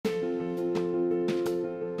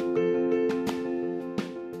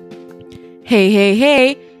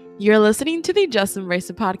Hey. You're listening to the Just Embrace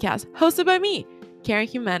It podcast, hosted by me, Karen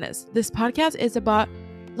Jimenez. This podcast is about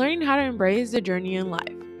learning how to embrace the journey in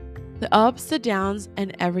life, the ups, the downs,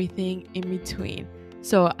 and everything in between.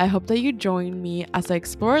 So I hope that you join me as I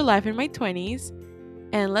explore life in my 20s.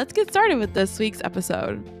 And let's get started with this week's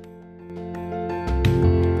episode.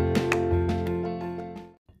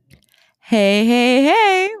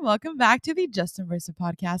 Hey. Welcome back to the Just Embrace It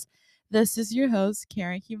podcast. This is your host,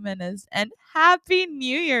 Karen Jimenez, and Happy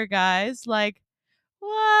New Year, guys.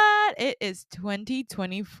 What? It is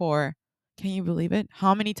 2024. Can you believe it?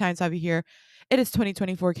 How many times have you heard it is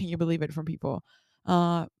 2024? Can you believe it from people?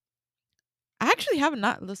 I actually have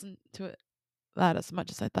not listened to it that as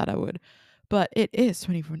much as I thought I would, but it is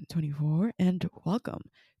 2024, and welcome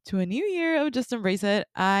to a new year of Just Embrace It.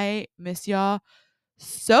 I miss y'all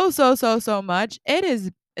so much.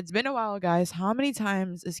 It's been a while, guys. How many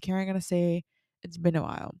times is Karen gonna say it's been a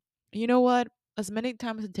while? You know what? As many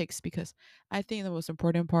times as it takes, because I think the most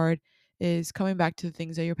important part is coming back to the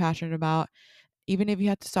things that you're passionate about, even if you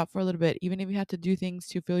have to stop for a little bit, even if you have to do things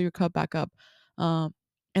to fill your cup back up. Um,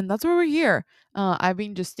 and that's why we're here. I've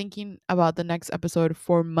been just thinking about the next episode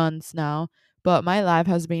for months now, but my life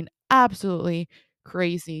has been absolutely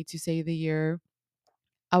crazy, to say the year.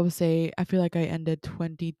 I would say I feel like I ended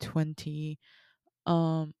 2020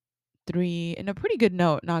 um 3 in a pretty good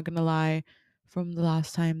note, not gonna lie, from the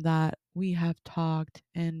last time that we have talked,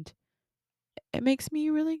 and it makes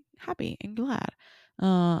me really happy and glad.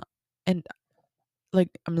 And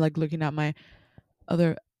I'm like looking at my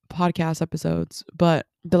other podcast episodes, but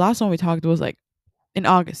the last one we talked was like in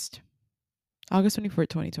August 24th,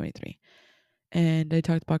 2023. And I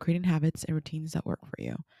talked about creating habits and routines that work for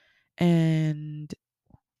you. And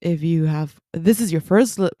if you have this is your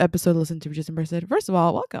first episode listen to Just Embrace It, first of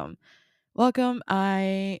all, welcome.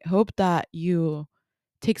 I hope that you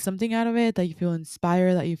take something out of it, that you feel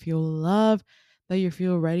inspired, that you feel love, that you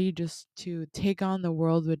feel ready just to take on the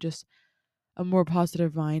world with just a more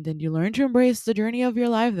positive mind, and you learn to embrace the journey of your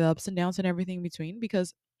life, the ups and downs and everything in between,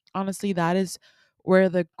 because honestly that is where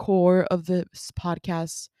the core of this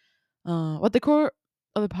podcast what the core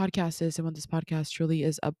of the podcast is, and what this podcast truly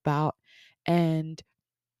is about. And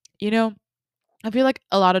you know, I feel like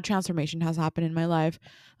a lot of transformation has happened in my life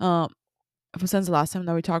since the last time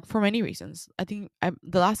that we talked, for many reasons. I think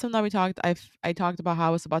the last time that we talked, I talked about how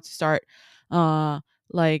I was about to start uh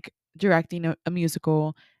like directing a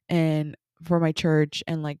musical, and for my church,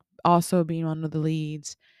 and like also being one of the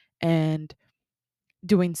leads, and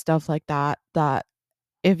doing stuff like that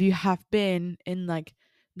if you have been in like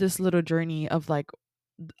this little journey of like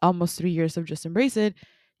almost 3 years of Just Embrace It,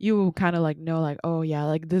 you will kind of like know, like, oh yeah,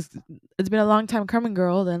 like this, it's been a long time coming,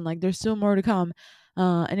 girl, and like there's still more to come.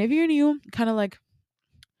 And if you're new, kind of like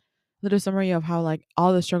little summary of how like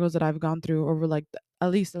all the struggles that I've gone through over like at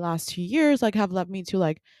least the last 2 years like have led me to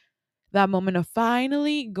like that moment of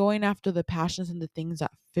finally going after the passions and the things that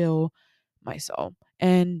fill my soul.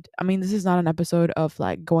 And I mean, this is not an episode of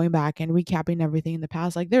like going back and recapping everything in the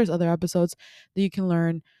past. Like, there's other episodes that you can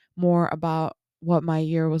learn more about what my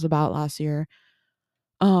year was about last year,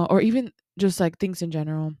 or even just like things in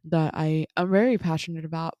general that I am very passionate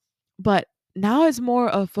about. But now it's more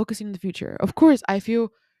of focusing on the future. Of course, I feel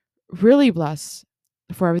really blessed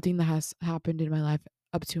for everything that has happened in my life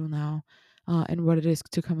up to now, and what it is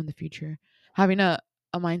to come in the future. Having a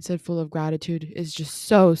mindset full of gratitude is just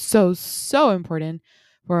so important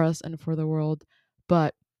for us and for the world.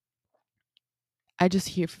 But I just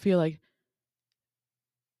feel like,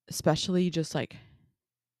 especially just like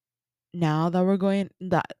now that we're going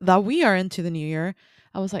that we are into the new year,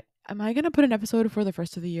 I was like, am I gonna put an episode for the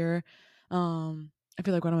first of the year? I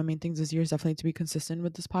feel like one of my main things this year is definitely to be consistent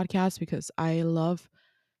with this podcast, because I love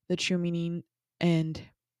the true meaning and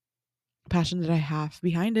passion that I have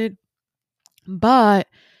behind it. But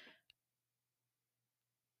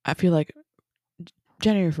I feel like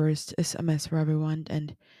January 1st is a mess for everyone,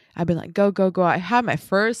 and I've been like, go. I had my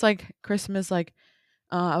first like Christmas, like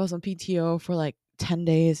I was on PTO for like 10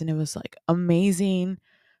 days, and it was like amazing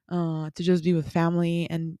to just be with family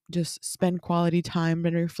and just spend quality time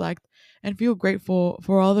and reflect and feel grateful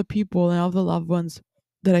for all the people and all the loved ones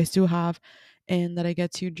that I still have, and that I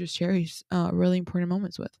get to just cherish really important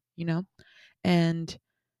moments with, and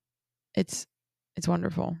it's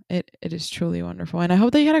wonderful. It is truly wonderful, and I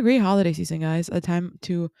hope that you had a great holiday season, guys. A time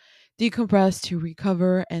to decompress, to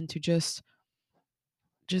recover, and to just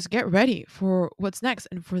get ready for what's next,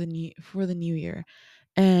 and for the new year.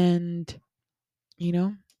 And you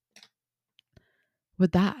know,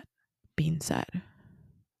 with that being said,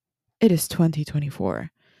 it is 2024,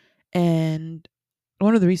 and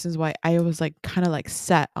one of the reasons why I was like kind of like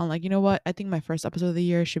set on like, you know what? I think my first episode of the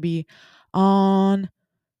year should be on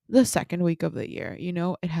the second week of the year. You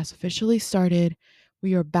know, it has officially started.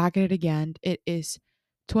 We are back at it again. It is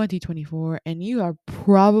 2024, and you are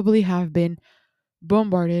probably have been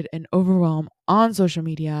bombarded and overwhelmed on social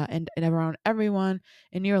media and around everyone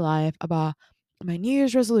in your life about my New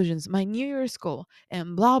Year's resolutions, my New Year's goal,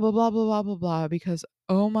 and blah blah blah blah blah blah blah. Because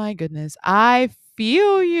oh my goodness, I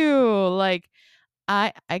feel you. Like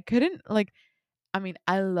I couldn't like I mean,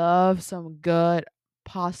 I love some good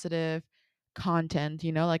positive content,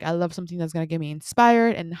 you know? Like I love something that's going to get me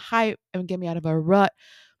inspired and hype and get me out of a rut.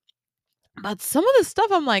 But some of the stuff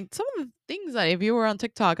I'm like, some of the things that if you were on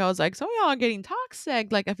TikTok, I was like, some of y'all are getting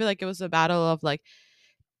toxic. Like I feel like it was a battle of like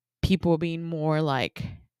people being more like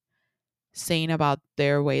saying about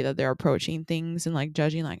their way that they're approaching things and like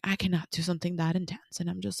judging like I cannot do something that intense. And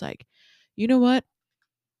I'm just like, you know what?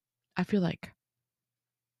 I feel like,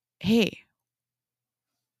 hey,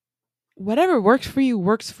 whatever works for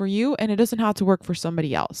you, and it doesn't have to work for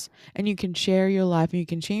somebody else, and you can share your life and you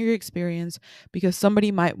can share your experience because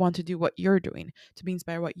somebody might want to do what you're doing to be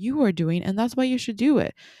inspired what you are doing, and that's why you should do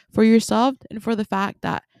it for yourself and for the fact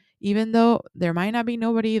that even though there might not be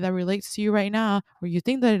nobody that relates to you right now or you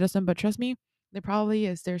think that it doesn't, but trust me, there probably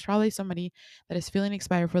is. There's probably somebody that is feeling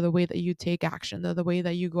inspired for the way that you take action, the way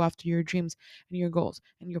that you go after your dreams and your goals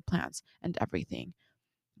and your plans and everything.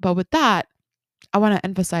 But with that, I want to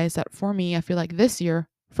emphasize that for me, I feel like this year,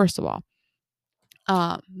 first of all,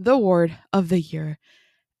 the word of the year,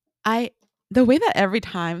 I the way that every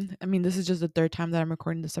time, I mean, this is just the third time that I'm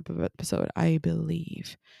recording this type of episode, I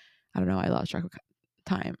believe. I don't know, I lost track of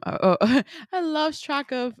time. I lost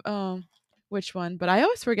track of which one, but I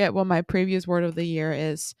always forget what my previous word of the year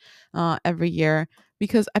is every year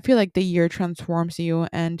because I feel like the year transforms you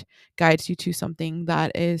and guides you to something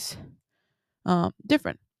that is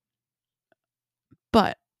different.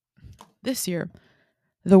 But this year,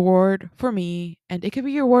 the word for me, and it could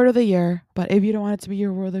be your word of the year, but if you don't want it to be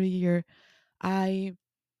your word of the year, I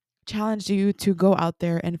challenge you to go out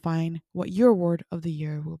there and find what your word of the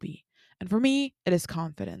year will be. And for me, it is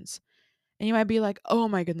confidence. And you might be like, oh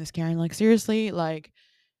my goodness, Karen, like seriously, like,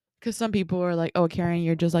 because some people are like, oh, Karen,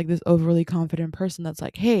 you're just like this overly confident person that's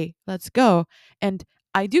like, hey, let's go. And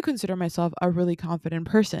I do consider myself a really confident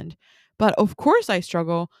person. But of course, I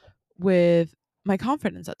struggle with my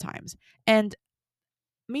confidence at times. And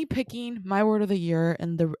me picking my word of the year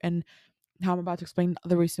and how I'm about to explain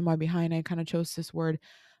the reason why behind I kind of chose this word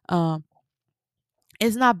um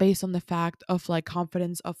is not based on the fact of like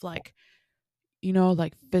confidence of like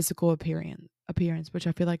like physical appearance, which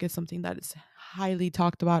I feel like is something that is highly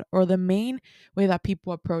talked about, or the main way that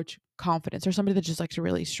people approach confidence or somebody that just likes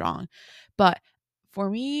really strong. But for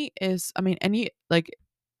me is, I mean, any like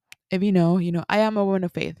if I am a woman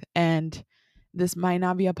of faith, and this might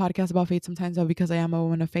not be a podcast about faith sometimes, but because I am a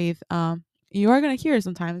woman of faith, you are gonna hear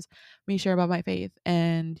sometimes me share about my faith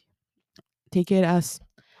and take it as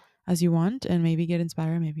you want, and maybe get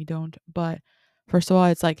inspired, maybe don't. But first of all,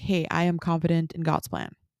 it's like, hey, I am confident in God's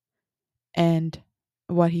plan and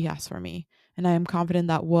what He has for me, and I am confident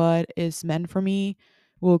that what is meant for me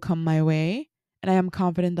will come my way, and I am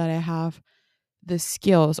confident that I have the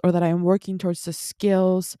skills, or that I am working towards the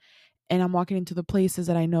skills, and I'm walking into the places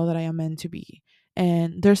that I know that I am meant to be.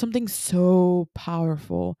 And there's something so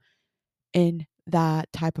powerful in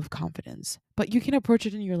that type of confidence. But you can approach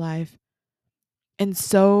it in your life in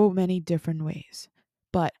so many different ways.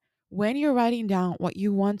 But when you're writing down what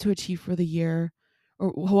you want to achieve for the year, or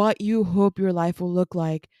what you hope your life will look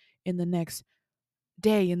like in the next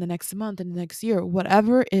day, in the next month, in the next year,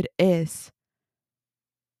 whatever it is,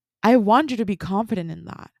 I want you to be confident in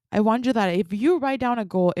that. I want you that if you write down a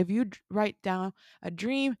goal, if you write down a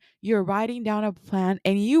dream, you're writing down a plan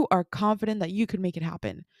and you are confident that you can make it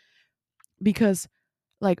happen. Because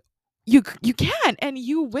like you can and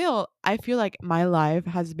you will. I feel like my life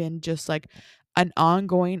has been just like an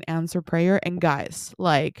ongoing answer prayer, and guys,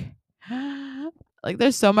 like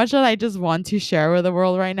there's so much that I just want to share with the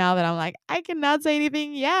world right now that I'm like I cannot say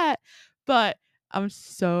anything yet, but I'm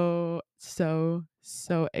so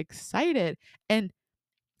excited. And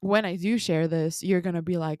when I do share this, you're going to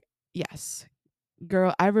be like, "Yes,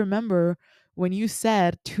 girl, I remember when you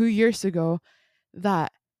said 2 years ago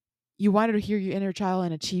that you wanted to hear your inner child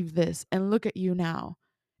and achieve this, and look at you now."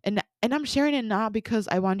 And I'm sharing it not because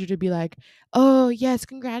I want you to be like, "Oh, yes,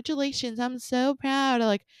 congratulations. I'm so proud."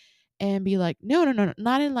 Like, and be like, "No, no, no, no,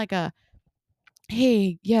 not in like a,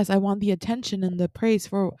 hey, yes, I want the attention and the praise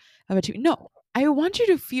for of achieving." No, I want you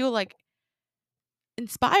to feel like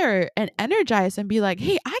inspire and energize and be like,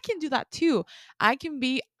 hey, I can do that too. I can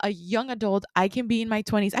be a young adult. I can be in my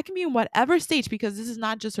 20s. I can be in whatever stage, because this is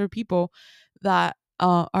not just for people that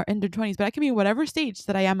are in their 20s, but I can be in whatever stage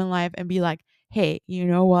that I am in life and be like, hey, you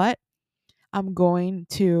know what? I'm going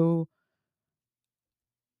to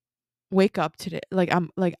wake up today. I'm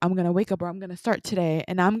going to wake up, or I'm going to start today,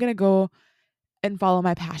 and I'm going to go and follow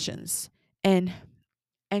my passions and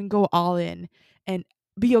go all in, and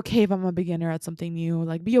be okay if I'm a beginner at something new.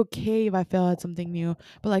 Like, be okay if I fail at something new,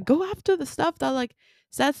 but like go after the stuff that like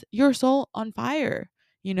sets your soul on fire,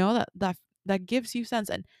 that gives you sense.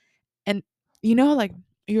 And like,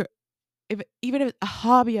 you're if even if it's a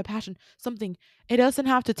hobby, a passion, something, it doesn't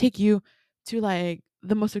have to take you to like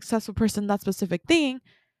the most successful person in that specific thing,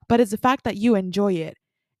 but it's the fact that you enjoy it,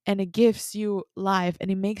 and it gives you life, and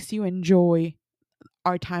it makes you enjoy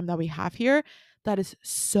our time that we have here. That is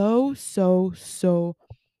so, so, so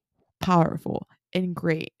powerful and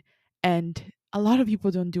great. And a lot of people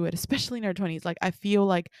don't do it, especially in their 20s. Like, I feel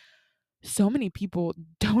like so many people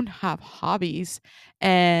don't have hobbies,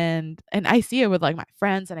 and I see it with like my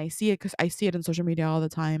friends, and I see it because I see it on social media all the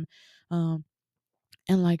time. um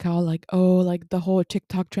and like how, like, oh, like the whole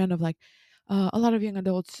TikTok trend of like a lot of young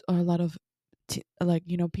adults, or a lot of like,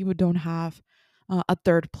 people don't have a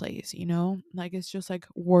third place, like it's just like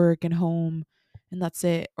work and home, and that's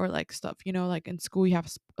it. Or like stuff, like in school you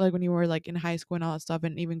have like when you were like in high school and all that stuff,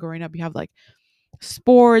 and even growing up you have like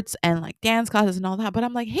sports and like dance classes and all that. But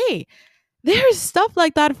I'm like, hey, there's stuff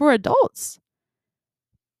like that for adults.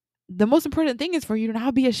 The most important thing is for you to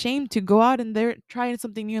not be ashamed to go out and there trying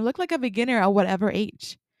something new, look like a beginner at whatever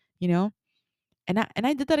age, you know? And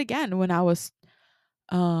I did that again when I was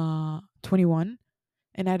 21,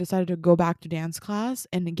 and I decided to go back to dance class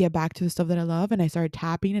and get back to the stuff that I love, and I started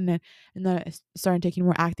tapping, and then I started taking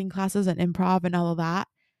more acting classes and improv and all of that.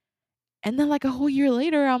 And then like a whole year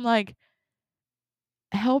later, I'm like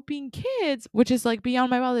helping kids, which is like beyond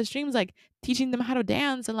my wildest dreams, like teaching them how to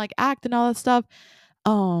dance and like act and all that stuff.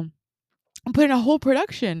 Um I'm putting a whole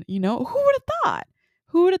production, who would have thought?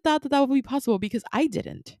 Who would have thought that that would be possible? Because I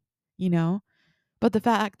didn't, you know? But the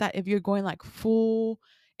fact that if you're going like full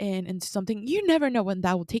in into something, you never know when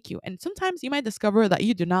that will take you. And sometimes you might discover that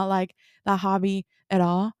you do not like that hobby at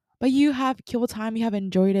all, but you have killed time, you have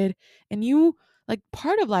enjoyed it, and you like,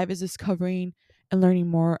 part of life is discovering and learning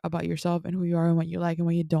more about yourself and who you are and what you like and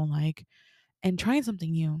what you don't like, and trying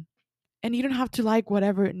something new. And you don't have to like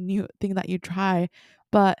whatever new thing that you try,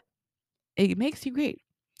 but it makes you great.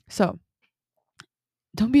 So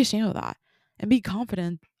don't be ashamed of that, and be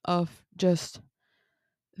confident of just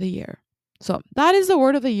the year. So that is the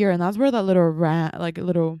word of the year, and that's where that little rant, like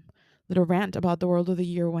little rant about the word of the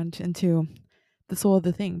year went into the soul of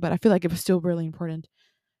the thing. But I feel like it was still really important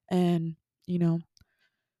and, you know,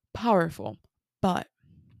 powerful. But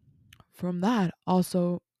from that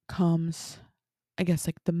also comes, I guess,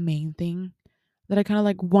 like the main thing that I kind of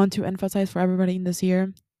like want to emphasize for everybody in this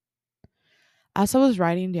year. As I was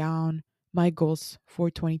writing down my goals for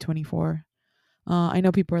 2024, I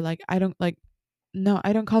know people are like, I don't like, no,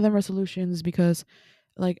 I don't call them resolutions because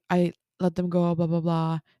like I let them go, blah, blah,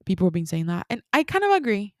 blah. People have been saying that. And I kind of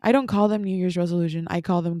agree. I don't call them New Year's resolution. I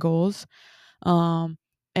call them goals.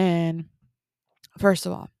 And first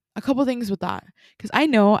of all, a couple things with that. Because I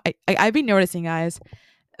know I've been noticing, guys,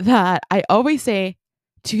 that I always say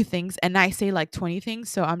two things and I say like 20 things.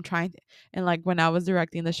 So I'm trying and like when I was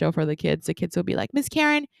directing the show for the kids will be like, Miss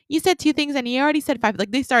Karen, you said two things and you already said five.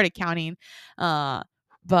 Like they started counting.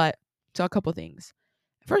 But so a couple things.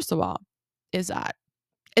 First of all, is that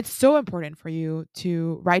it's so important for you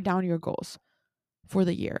to write down your goals for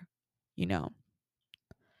the year, you know,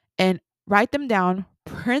 and write them down,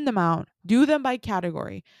 print them out, do them by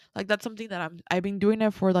category. Like that's something that I've been doing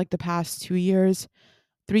it for like the past 2 years,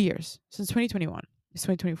 3 years, since 2021. It's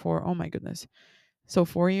 2024. Oh my goodness. So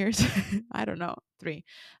 4 years. I don't know. Three.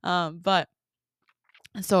 But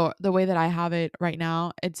so the way that I have it right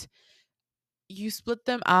now, it's you split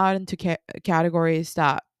them out into categories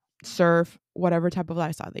that serve whatever type of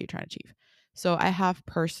lifestyle that you're trying to achieve. So I have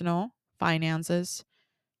personal, finances,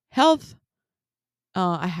 health.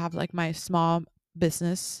 I have like my small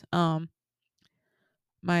business,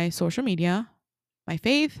 my social media, my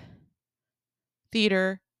faith,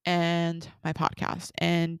 theater, and my podcast.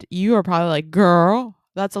 And you are probably like, girl,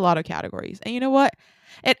 that's a lot of categories. And you know what?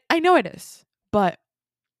 I know it is, but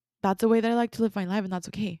that's the way that I like to live my life, and that's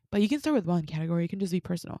okay. But you can start with one category. You can just be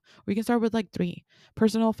personal. Or you can start with like three: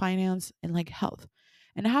 personal, finance, and like health.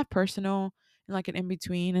 And I have personal and like an in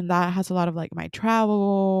between, and that has a lot of like my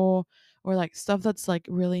travel or like stuff that's like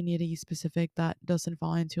really needy specific that doesn't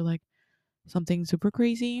fall into like something super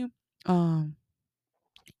crazy. Um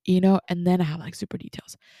and then I have like super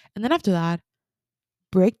details. And then after that,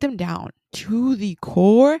 break them down to the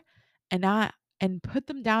core and not and put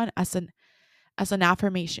them down as an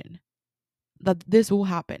affirmation that this will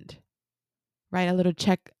happen, right? A little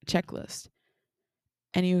checklist.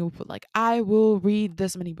 And you put like, I will read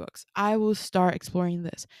this many books. I will start exploring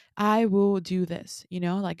this. I will do this,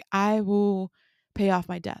 like I will pay off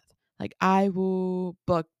my debt. Like I will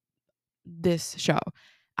book this show.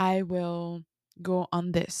 I will go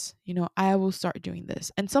on this. I will start doing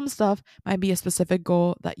this. And some stuff might be a specific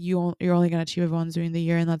goal that you're only going to achieve once during the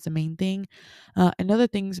year, and that's the main thing. And other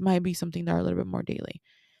things might be something that are a little bit more daily,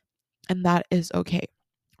 and that is okay,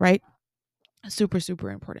 right? Super, super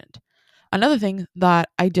important. Another thing that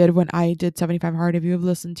I did when I did 75 hard, if you have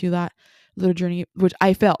listened to that little journey, which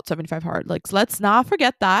I felt 75 hard, like let's not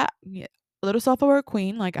forget that. Yeah, little self-aware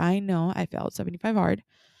queen, like I know I felt 75 hard.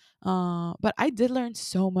 But I did learn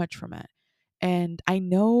so much from it. And I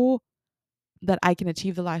know that I can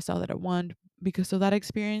achieve the lifestyle that I want because of that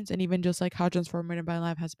experience, and even just like how transformative my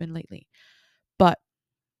life has been lately. But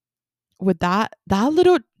with that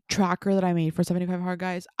little tracker that I made for 75 hard,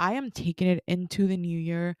 guys, I am taking it into the new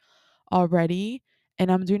year already,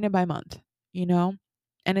 and I'm doing it by month, you know?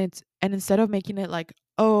 And instead of making it like,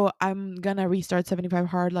 oh, I'm gonna restart 75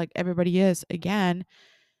 hard like everybody is again,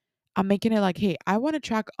 I'm making it like, hey, I want to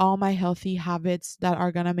track all my healthy habits that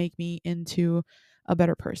are gonna make me into a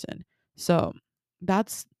better person. So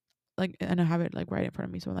that's like, and I have it like right in front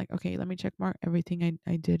of me. So I'm like, okay, let me check mark everything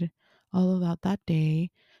I did all of that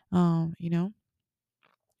day. You know,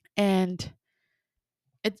 and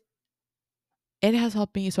it it has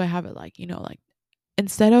helped me. So I have it like, like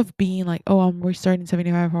instead of being like, oh, I'm restarting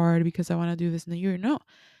 75 hard because I want to do this in the year. No,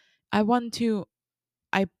 I want to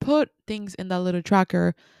I put things in that little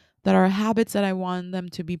tracker that are habits that I want them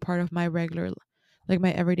to be part of my regular, like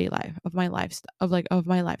my everyday life, of my lifestyle, of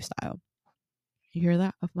my lifestyle. You hear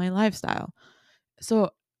that? Of my lifestyle.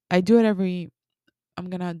 So I do it I'm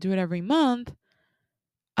gonna do it every month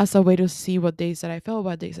as a way to see what days that I felt,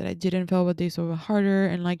 what days that I didn't feel, what days were harder,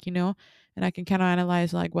 and like, and I can kind of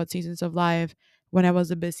analyze like what seasons of life when I was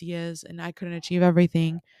the busiest and I couldn't achieve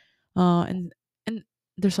everything. And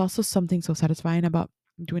there's also something so satisfying about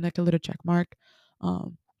doing like a little check mark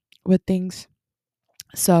um with things.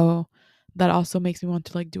 So that also makes me want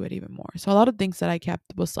to like do it even more. So a lot of things that I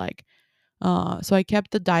kept was like, so I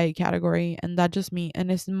kept the diet category, and that just me,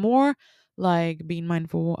 and it's more like being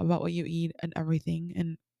mindful about what you eat and everything,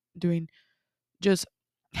 and doing just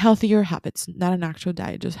healthier habits, not an actual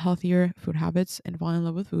diet, just healthier food habits, and fall in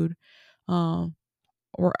love with food. um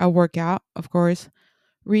or a workout, of course,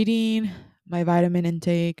 reading, my vitamin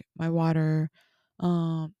intake, my water,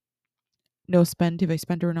 um no spend if I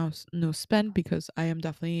spend, or no spend, because I am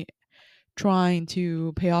definitely trying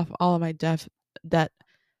to pay off all of my debt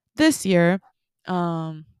this year.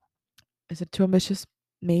 um is it too ambitious?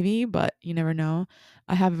 Maybe, but you never know.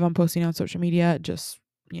 I have it on posting on social media, just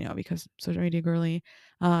because social media girly.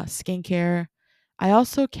 Skincare. I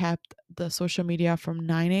also kept the social media from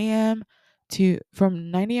 9 a.m. to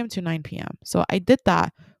 9 p.m. So I did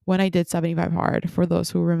that when I did 75 hard, for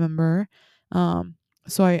those who remember. Um,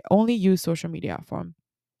 so I only use social media from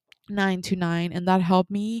 9 to 9, and that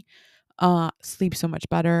helped me sleep so much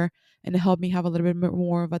better, and it helped me have a little bit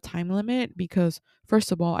more of a time limit, because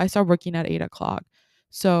first of all, I start working at 8 o'clock.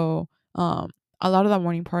 So a lot of that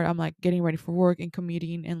morning part, I'm like getting ready for work and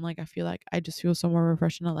commuting, and like I feel like I just feel so more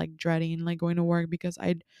refreshed, and like dreading like going to work, because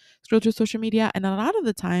I'd scroll through social media. And a lot of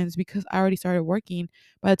the times, because I already started working,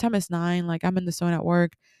 by the time it's 9, like I'm in the zone at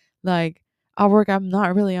work. Like at work, I'm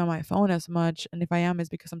not really on my phone as much, and if I am, it's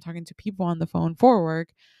because I'm talking to people on the phone for work.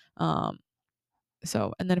 um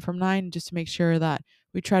so, and then from 9, just to make sure that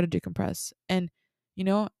we try to decompress. And, you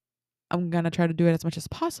know, I'm going to try to do it as much as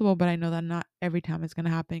possible, but I know that not every time it's going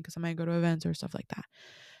to happen, because I might go to events or stuff like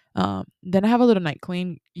that. Then I have a little night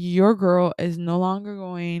clean. Your girl is no longer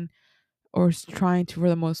going, or trying to, for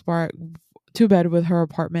the most part, to bed with her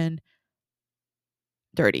apartment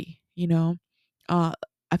dirty, Uh,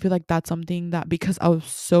 I feel like that's something that, because I was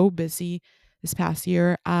so busy this past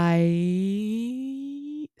year, I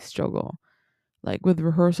struggle like with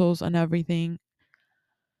rehearsals and everything,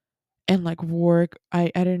 and like work. I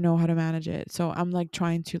didn't know how to manage it, so I'm like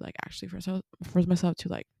trying to like actually force myself to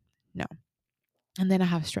like, no. And then I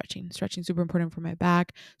have stretching, super important for my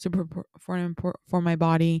back, super important for my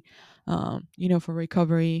body, for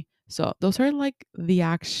recovery. So those are like the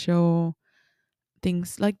actual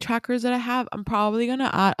things, like trackers that I have. I'm probably gonna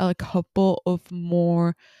add a couple of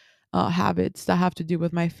more habits that have to do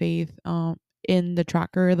with my faith in the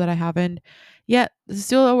tracker that I haven't yet. This is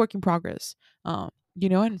still a work in progress.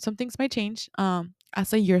 And some things might change.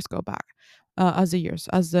 as the years go by, as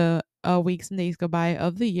the weeks and days go by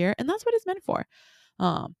of the year, and that's what it's meant for.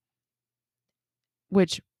 Um,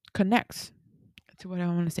 which connects to what I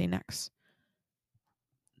want to say next.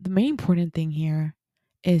 The main important thing here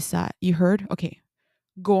is that you heard, okay,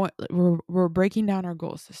 we're breaking down our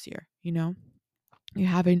goals this year, you know? You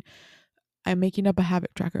having I'm making up a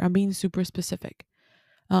habit tracker. I'm being super specific.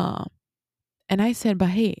 Um and I said, but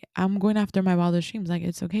hey, I'm going after my wildest dreams. Like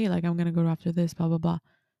it's okay, like I'm gonna go after this, blah blah blah.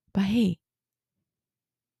 But hey,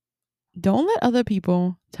 don't let other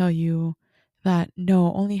people tell you that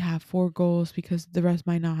no, only have 4 goals because the rest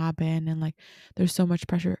might not happen and like there's so much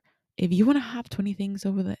pressure. If you want to have 20 things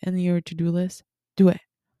over in your to-do list, do it.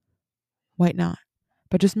 Why not?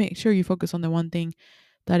 But just make sure you focus on the one thing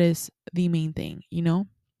that is the main thing, you know?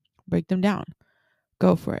 Break them down.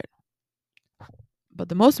 Go for it. But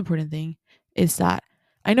the most important thing is that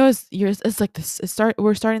I know it's like this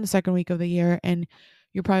we're starting the second week of the year and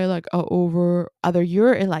you're probably like over either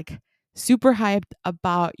you're like super hyped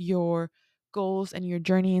about your goals and your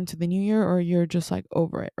journey into the new year or you're just like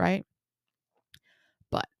over it, right?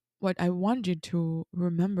 But what I want you to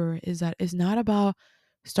remember is that it's not about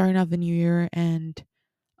starting off the new year and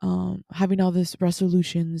having all these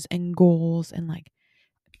resolutions and goals and like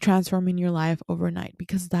transforming your life overnight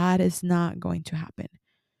because that is not going to happen.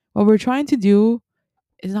 What we're trying to do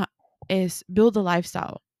is build a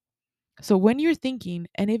lifestyle. So when you're thinking,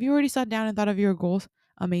 and if you already sat down and thought of your goals,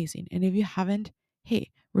 amazing. And if you haven't, hey,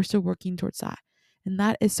 we're still working towards that. And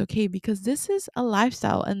that is okay because this is a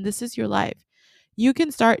lifestyle and this is your life. You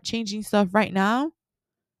can start changing stuff right now,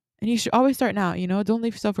 and you should always start now, don't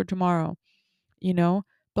leave stuff for tomorrow, you know?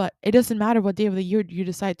 But it doesn't matter what day of the year you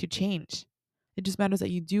decide to change. It just matters that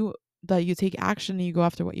you take action and you go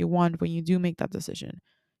after what you want when you do make that decision.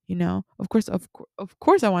 Of course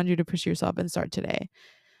I want you to push yourself and start today.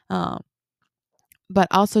 Um but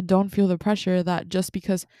also don't feel the pressure that just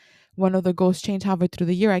because one of the goals change halfway through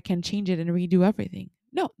the year I can change it and redo everything.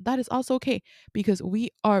 No, that is also okay because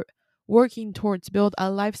we are working towards build a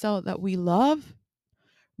lifestyle that we love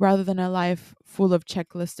rather than a life full of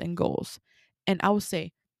checklists and goals. And I will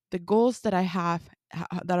say the goals that I have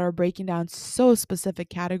that are breaking down so specific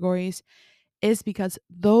categories is because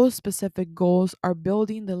those specific goals are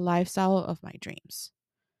building the lifestyle of my dreams.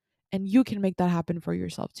 And you can make that happen for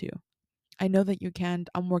yourself too. I know that you can.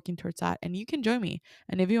 I'm working towards that and you can join me.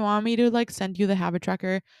 And if you want me to like send you the habit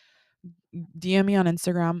tracker, DM me on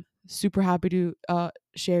Instagram. Super happy to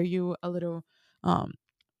share you a little um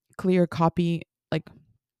clear copy, like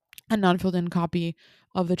a non-filled in copy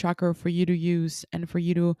of the tracker for you to use and for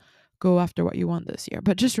you to go after what you want this year.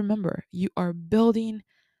 But just remember, you are building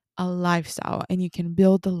a lifestyle and you can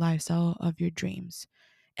build the lifestyle of your dreams.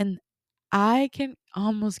 And I can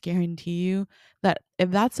almost guarantee you that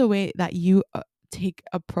if that's the way that you take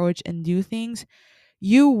approach and do things,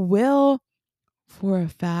 you will for a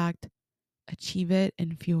fact achieve it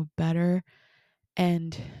and feel better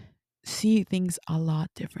and see things a lot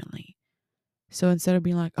differently. So instead of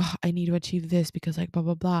being like, oh, I need to achieve this because like blah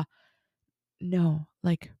blah blah. No,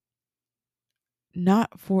 like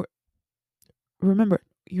not for remember,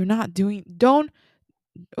 you're not doing don't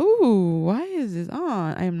ooh, why is this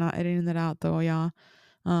on? I am not editing that out though, y'all.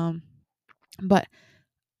 Um but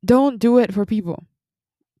don't do it for people.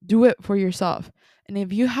 Do it for yourself. And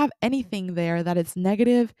if you have anything there that is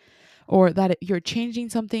negative or that you're changing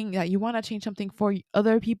something, that you want to change something for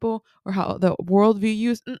other people or how the world view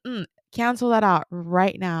you, cancel that out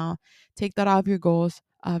right now. Take that off your goals,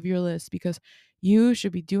 off your list, because you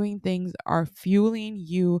should be doing things that are fueling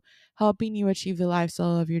you, helping you achieve the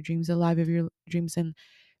lifestyle of your dreams, the life of your dreams, and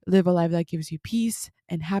live a life that gives you peace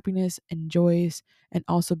and happiness and joys, and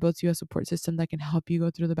also builds you a support system that can help you go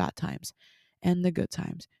through the bad times and the good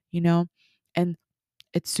times, And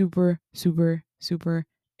it's super, super, super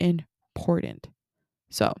important.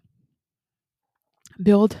 So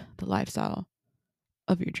build the lifestyle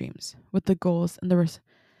of your dreams with the goals and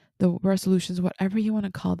the resolutions, whatever you want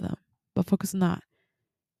to call them. But focus on that.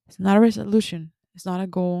 It's not a resolution. It's not a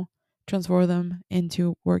goal. Transform them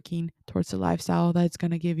into working towards the lifestyle that's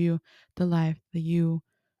going to give you the life that you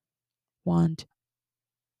want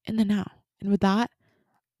in the now. And with that,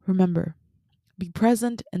 remember, be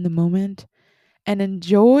present in the moment and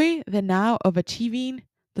enjoy the now of achieving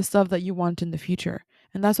the stuff that you want in the future.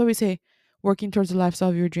 And that's why we say working towards the lifestyle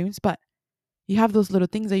of your dreams. But you have those little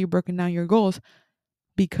things that you're breaking down your goals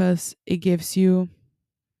because it gives you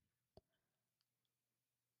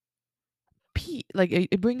peace. Like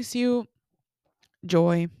it brings you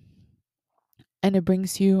joy and it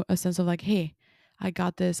brings you a sense of like, hey, I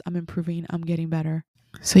got this. I'm improving. I'm getting better.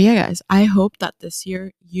 So yeah, guys, I hope that this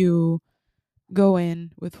year you go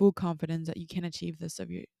in with full confidence that you can achieve this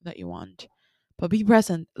that you want. But be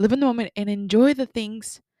present, live in the moment, and enjoy the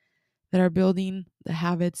things that are building the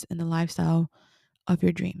habits and the lifestyle of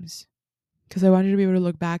your dreams. Because I want you to be able to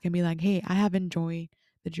look back and be like, hey, I have enjoyed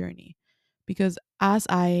the journey. Because as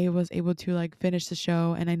I was able to like finish the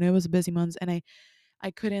show, and I know it was a busy month, and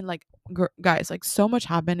I couldn't like guys, like so much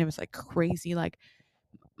happened. It was like crazy. Like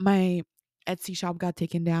my Etsy shop got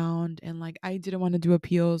taken down, and like I didn't want to do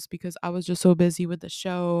appeals because I was just so busy with the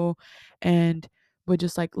show and with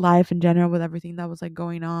just like life in general, with everything that was like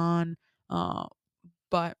going on. Uh,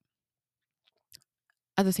 but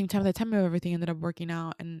at the same time, the time of everything ended up working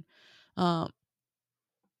out. And um,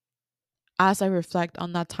 as I reflect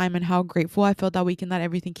on that time and how grateful I felt that weekend that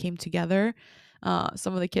everything came together,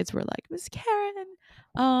 some of the kids were like, Miss Karen,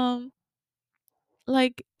 um,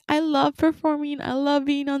 like I love performing. I love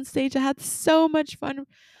being on stage. I had so much fun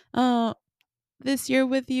uh this year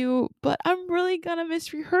with you, but I'm really gonna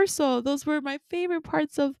miss rehearsal. Those were my favorite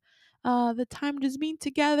parts of the time, just being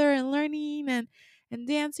together and learning and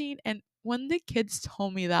dancing. And when the kids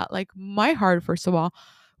told me that, like my heart first of all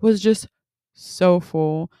was just so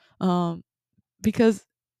full. Because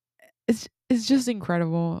it's just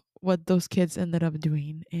incredible what those kids ended up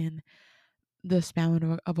doing in the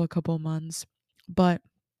span of a couple months. But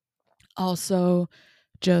also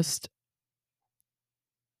just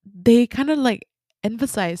they kind of like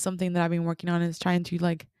emphasize something that I've been working on, is trying to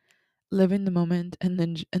like live in the moment and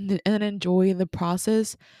then enjoy the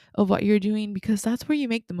process of what you're doing, because that's where you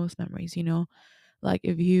make the most memories, you know. Like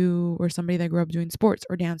if you were somebody that grew up doing sports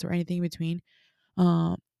or dance or anything in between,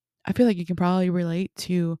 um I feel like you can probably relate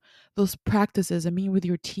to those practices and being with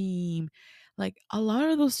your team. Like a lot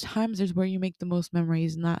of those times is where you make the most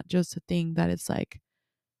memories, not just a thing that it's like,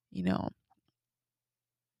 you know,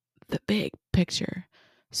 the big picture.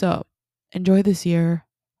 So enjoy this year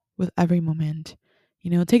with every moment.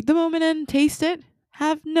 You know, take the moment and taste it.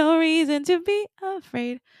 Have no reason to be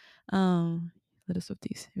afraid. Little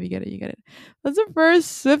Swifties. If you get it, you get it. That's the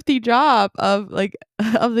first Swifty drop of like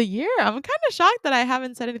of the year. I'm kind of shocked that I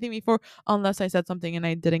haven't said anything before, unless I said something and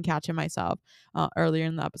I didn't catch it myself earlier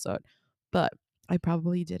in the episode. But I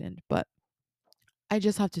probably didn't. But I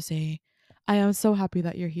just have to say, I am so happy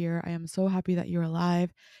that you're here. I am so happy that you're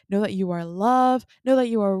alive. Know that you are loved. Know that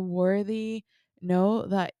you are worthy. Know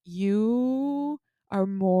that you are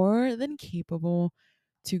more than capable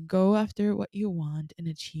to go after what you want and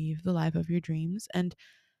achieve the life of your dreams. And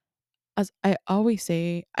as I always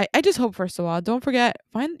say, I just hope, first of all, don't forget,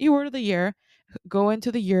 find your word of the year. Go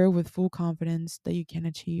into the year with full confidence that you can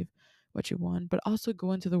achieve what you want, but also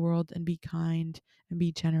go into the world and be kind and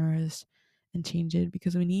be generous and change it,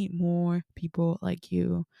 because we need more people like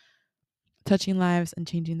you touching lives and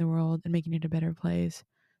changing the world and making it a better place.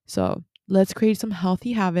 So let's create some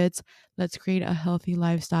healthy habits. Let's create a healthy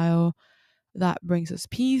lifestyle that brings us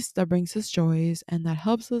peace, that brings us joys, and that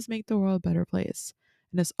helps us make the world a better place.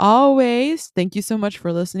 And as always, thank you so much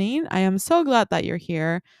for listening. I am so glad that you're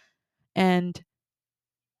here. And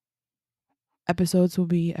episodes will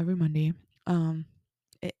be every Monday. Um,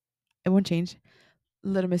 it, it won't change.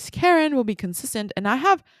 Little Miss Karen will be consistent, and I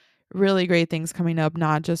have really great things coming up,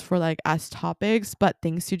 not just for like as topics, but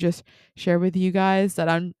things to just share with you guys that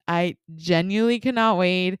I genuinely cannot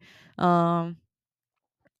wait. Um,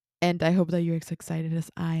 and I hope that you're as excited as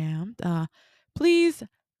I am. Please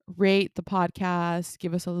rate the podcast,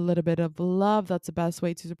 give us a little bit of love. That's the best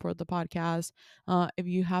way to support the podcast. If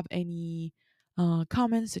you have any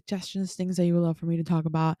comments, suggestions, things that you would love for me to talk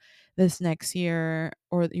about this next year,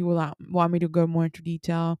 or you will want me to go more into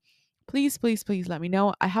detail, please, please, please let me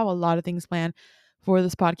know. I have a lot of things planned for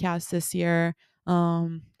this podcast this year,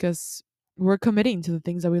 because we're committing to the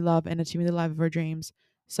things that we love and achieving the life of our dreams.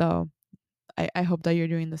 So I hope that you're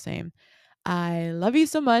doing the same. I love you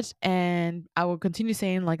so much, and I will continue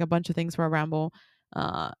saying like a bunch of things for a ramble.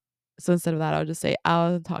 Uh, so instead of that, I'll just say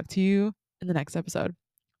I'll talk to you in the next episode.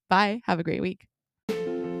 Bye. Have a great week.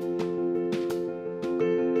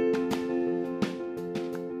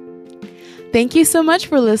 Thank you so much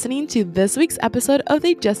for listening to this week's episode of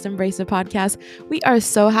the Just Embrace It podcast. We are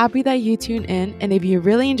so happy that you tune in. And if you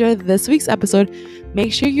really enjoyed this week's episode,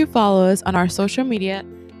 make sure you follow us on our social media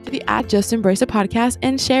to the @Just Embrace It podcast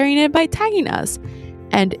and sharing it by tagging us.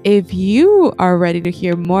 And if you are ready to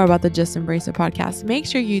hear more about the Just Embrace It podcast, make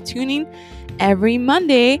sure you tune in every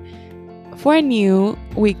Monday for a new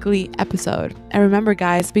weekly episode. And remember,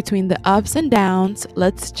 guys, between the ups and downs,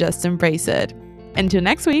 let's just embrace it. Until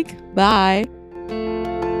next week, bye.